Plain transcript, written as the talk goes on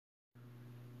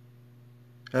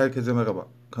Herkese merhaba.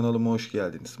 Kanalıma hoş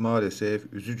geldiniz.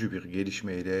 Maalesef üzücü bir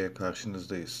gelişmeyle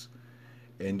karşınızdayız.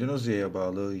 Endonezya'ya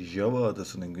bağlı Java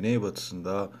adasının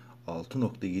güneybatısında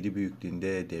 6.7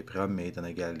 büyüklüğünde deprem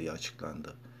meydana geldiği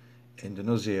açıklandı.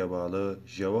 Endonezya'ya bağlı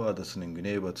Java adasının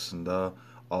güneybatısında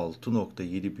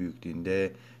 6.7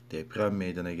 büyüklüğünde deprem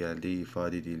meydana geldiği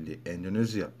ifade edildi.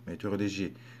 Endonezya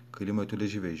Meteoroloji,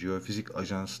 Klimatoloji ve Jeofizik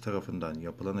Ajansı tarafından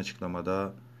yapılan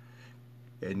açıklamada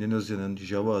Endonezya'nın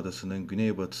Java adasının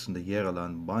güneybatısında yer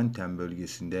alan Banten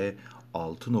bölgesinde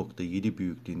 6.7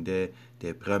 büyüklüğünde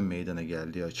deprem meydana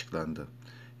geldiği açıklandı.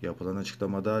 Yapılan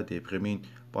açıklamada depremin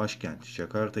başkent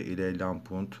Jakarta ile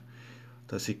Lampung,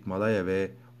 Tasikmalaya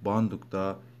ve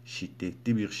Bandung'da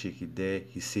şiddetli bir şekilde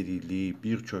hissedildiği,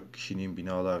 birçok kişinin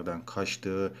binalardan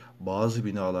kaçtığı, bazı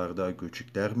binalarda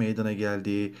göçükler meydana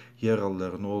geldiği,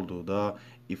 yaralıların olduğu da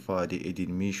ifade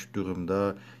edilmiş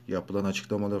durumda. Yapılan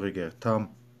açıklamalara göre tam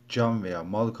can veya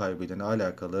mal kaybıyla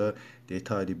alakalı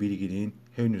detaylı bilginin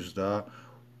henüz daha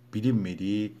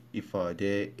bilinmediği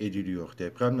ifade ediliyor.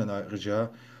 Depremden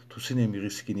ayrıca tsunami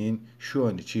riskinin şu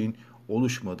an için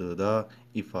oluşmadığı da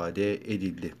ifade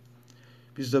edildi.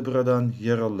 Biz de buradan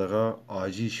yaralılara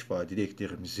acil şifa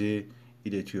dileklerimizi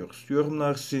iletiyoruz.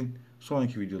 Yorumlar sizin.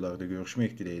 Sonraki videolarda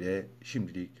görüşmek dileğiyle.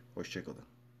 Şimdilik hoşçakalın.